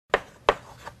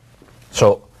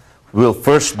So we'll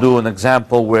first do an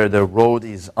example where the road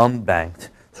is unbanked.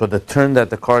 So the turn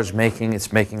that the car is making,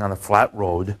 it's making on a flat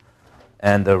road,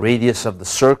 and the radius of the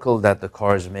circle that the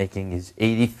car is making is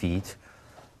 80 feet,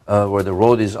 where the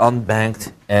road is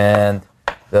unbanked, and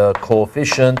the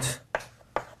coefficient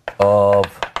of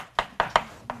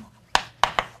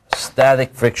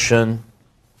static friction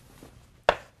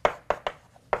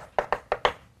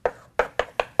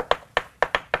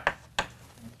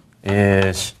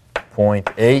is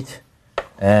 0.8,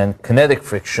 and kinetic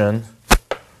friction,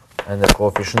 and the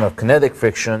coefficient of kinetic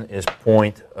friction is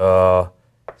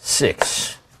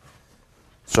 0.6.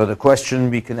 So the question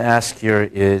we can ask here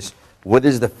is, what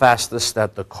is the fastest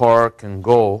that the car can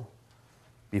go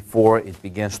before it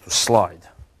begins to slide?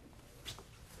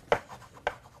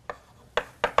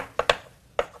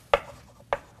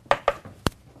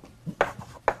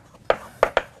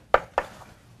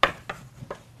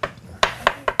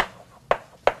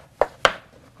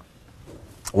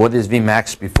 What is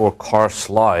Vmax before car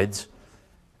slides?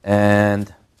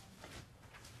 And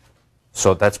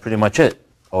so that's pretty much it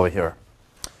over here.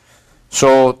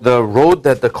 So the road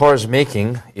that the car is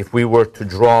making, if we were to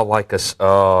draw like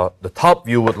the top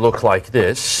view would look like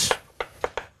this.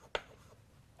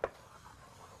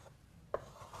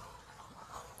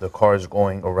 The car is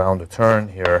going around a turn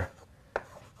here,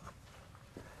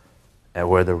 and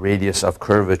where the radius of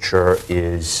curvature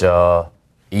is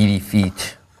 80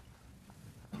 feet.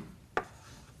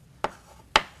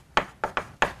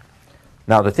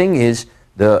 Now the thing is,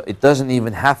 it doesn't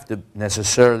even have to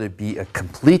necessarily be a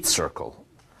complete circle.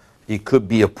 It could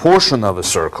be a portion of a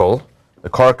circle. The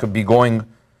car could be going,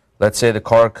 let's say the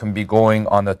car can be going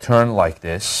on a turn like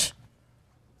this.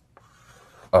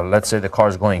 Let's say the car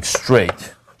is going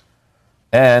straight.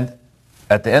 And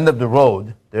at the end of the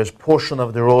road, there's a portion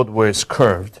of the road where it's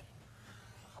curved,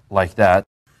 like that.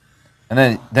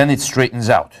 And then it straightens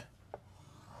out.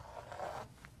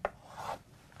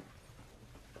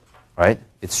 Right?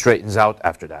 It straightens out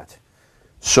after that.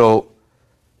 So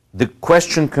the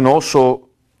question can also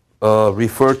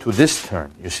refer to this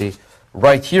turn. You see,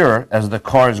 right here, as the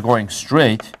car is going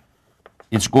straight,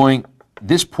 it's going,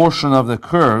 this portion of the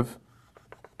curve,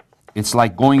 it's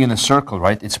like going in a circle,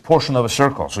 right? It's a portion of a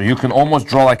circle. So you can almost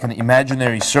draw like an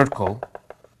imaginary circle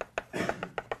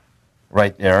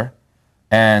right there.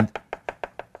 And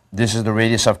this is the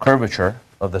radius of curvature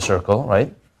of the circle,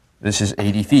 right? This is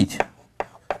 80 feet.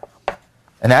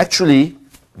 And actually,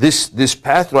 this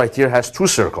path right here has two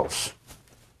circles.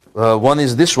 One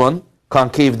is this one,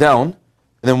 concave down,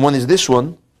 and then one is this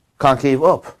one, concave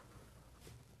up.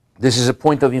 This is a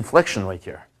point of inflection right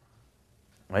here,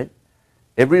 right?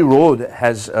 Every road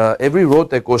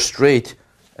that goes straight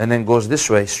and then goes this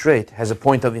way straight has a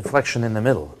point of inflection in the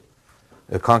middle.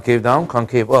 Concave down,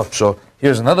 concave up. So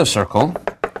here's another circle,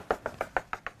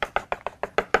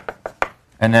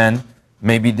 and then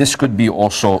maybe this could be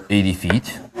also 80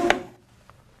 feet,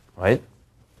 right?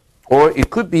 Or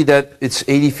it could be that it's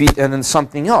 80 feet and then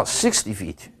something else, 60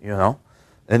 feet, you know.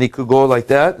 And it could go like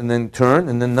that and then turn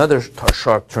and then another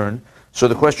sharp turn. So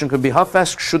the question could be, how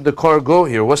fast should the car go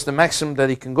here? What's the maximum that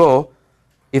it can go?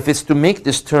 If it's to make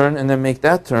this turn and then make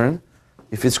that turn,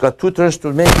 if it's got two turns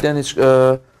to make, then it's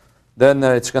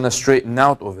going to straighten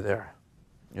out over there,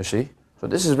 you see? So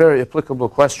this is a very applicable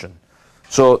question.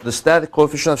 So the static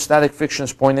coefficient of static friction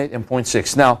is 0.8 and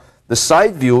 0.6. Now, the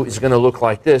side view is going to look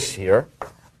like this here.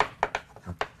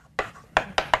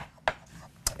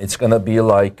 It's going to be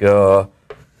like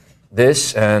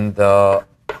this, and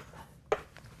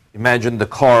imagine the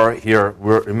car here.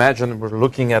 Imagine we're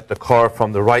looking at the car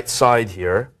from the right side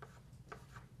here.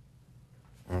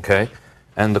 Okay?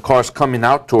 And the car's coming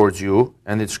out towards you,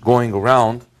 and it's going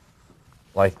around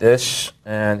like this,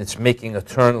 and it's making a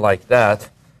turn like that,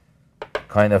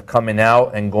 kind of coming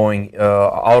out and going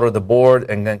out of the board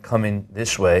and then coming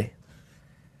this way.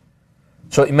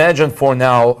 So imagine for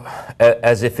now,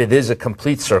 as if it is a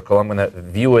complete circle, I'm going to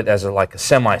view it as like a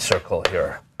semicircle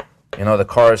here. You know, the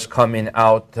car is coming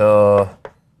out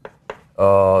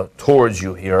towards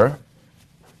you here.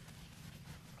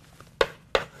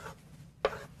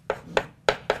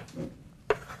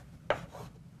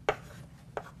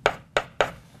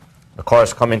 The car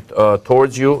is coming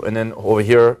towards you, and then over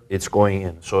here it's going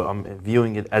in. So I'm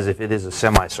viewing it as if it is a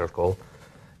semicircle.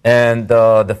 And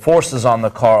the forces on the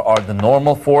car are the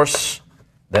normal force,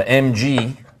 the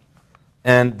mg,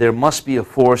 and there must be a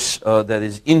force that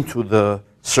is into the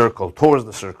circle, towards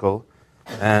the circle.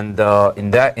 And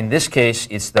in this case,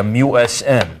 it's the mu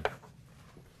Sn.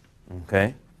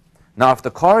 Okay? Now, if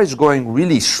the car is going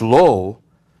really slow,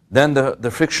 then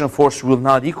the friction force will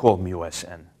not equal mu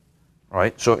Sn.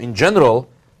 Right? So in general,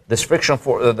 this friction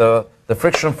for the the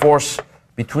friction force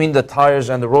between the tires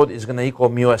and the road is going to equal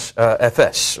mu s,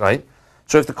 Fs, right?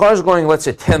 So if the car is going, let's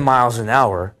say, 10 miles an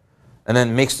hour, and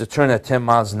then makes the turn at 10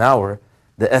 miles an hour,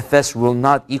 the Fs will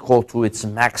not equal to its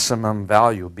maximum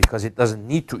value because it doesn't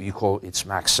need to equal its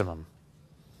maximum.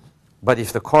 But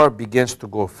if the car begins to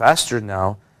go faster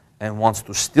now and wants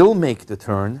to still make the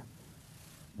turn,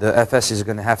 the Fs is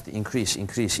going to have to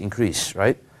increase,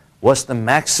 right? What's the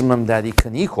maximum that it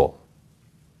can equal?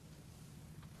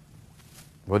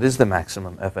 What is the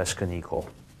maximum Fs can equal?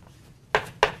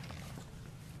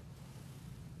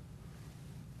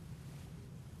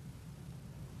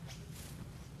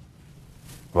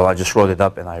 Well, I just wrote it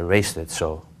up and I erased it,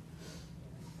 so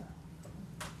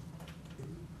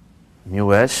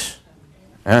mu s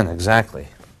n, exactly.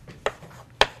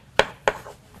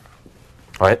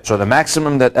 All right, so the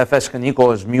maximum that Fs can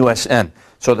equal is mu s n.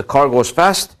 So the car goes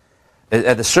fast.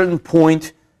 At a certain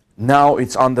point, now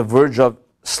it's on the verge of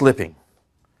slipping.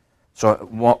 So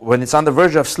when it's on the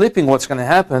verge of slipping, what's going to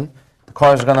happen? The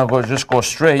car is going to just go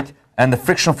straight, and the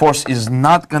friction force is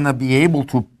not going to be able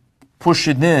to push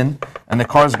it in, and the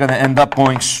car is going to end up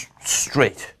going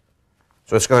straight.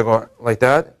 So it's going to go like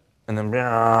that, and then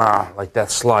like that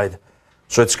slide.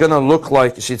 So it's going to look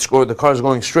like, you see, the car is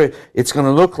going straight. It's going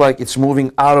to look like it's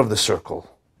moving out of the circle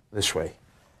this way,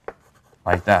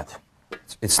 like that.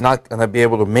 It's not going to be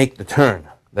able to make the turn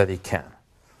that it can,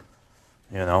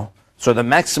 you know. So the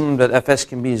maximum that Fs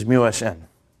can be is mu s n.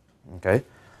 Okay.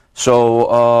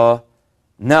 So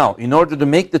now, in order to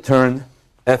make the turn,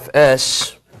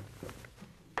 Fs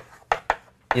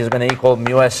is going to equal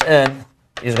mu s n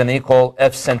is going to equal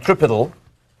F centripetal.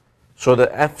 So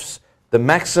the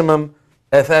maximum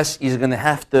Fs is going to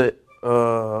have to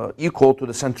equal to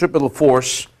the centripetal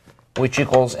force, which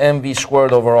equals mv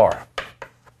squared over r.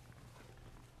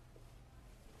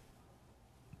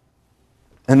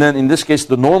 And then in this case,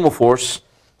 the normal force,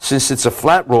 since it's a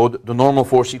flat road, the normal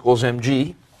force equals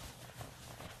mg.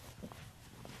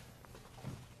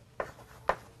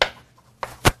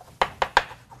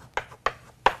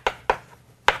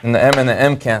 And the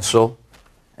m cancel,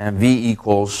 and v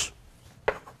equals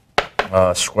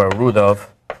square root of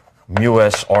mu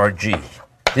s rg.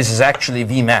 This is actually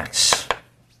v max.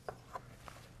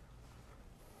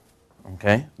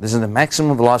 Okay, this is the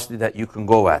maximum velocity that you can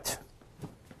go at.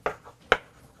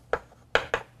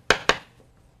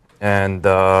 And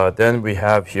then we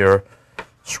have here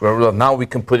square root of, now we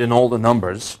can put in all the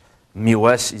numbers. Mu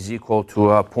s is equal to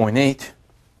 0.8.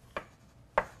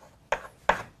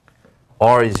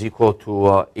 R is equal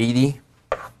to 80.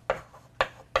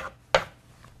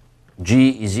 G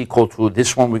is equal to,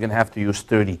 this one we're going to have to use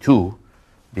 32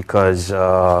 because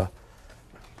the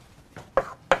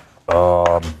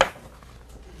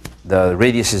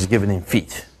radius is given in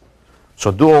feet. So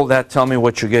do all that, tell me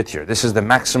what you get here. This is the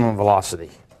maximum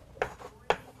velocity.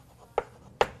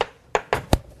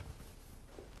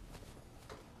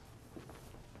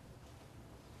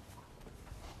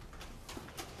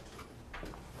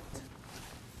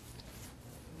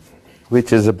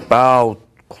 Which is about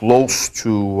close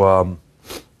to,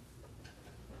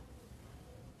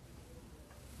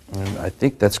 and I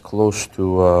think that's close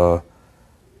to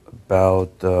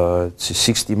about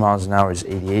 60 miles an hour is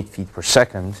 88 feet per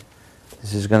second.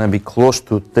 This is going to be close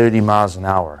to 30 miles an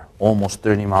hour, almost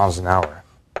 30 miles an hour.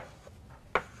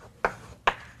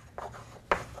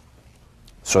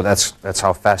 So that's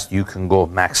how fast you can go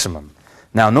maximum.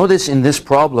 Now notice in this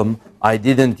problem, I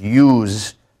didn't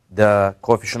use the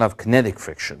coefficient of kinetic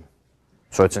friction.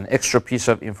 So it's an extra piece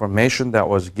of information that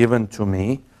was given to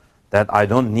me that I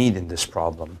don't need in this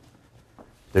problem.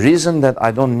 The reason that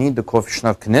I don't need the coefficient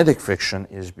of kinetic friction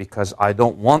is because I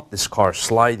don't want this car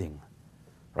sliding,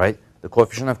 right? The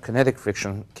coefficient of kinetic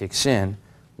friction kicks in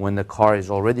when the car is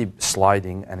already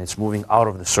sliding and it's moving out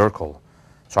of the circle.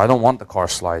 So I don't want the car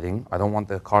sliding. I don't want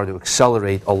the car to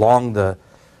accelerate along the,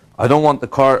 I don't want the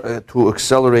car to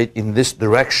accelerate in this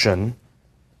direction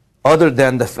other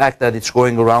than the fact that it's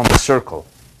going around the circle,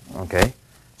 okay?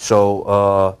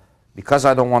 So because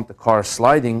I don't want the car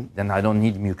sliding, then I don't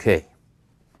need mu k.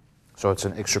 So it's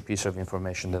an extra piece of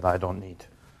information that I don't need.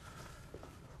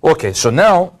 Okay, so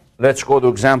now let's go to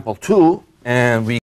example 2, and we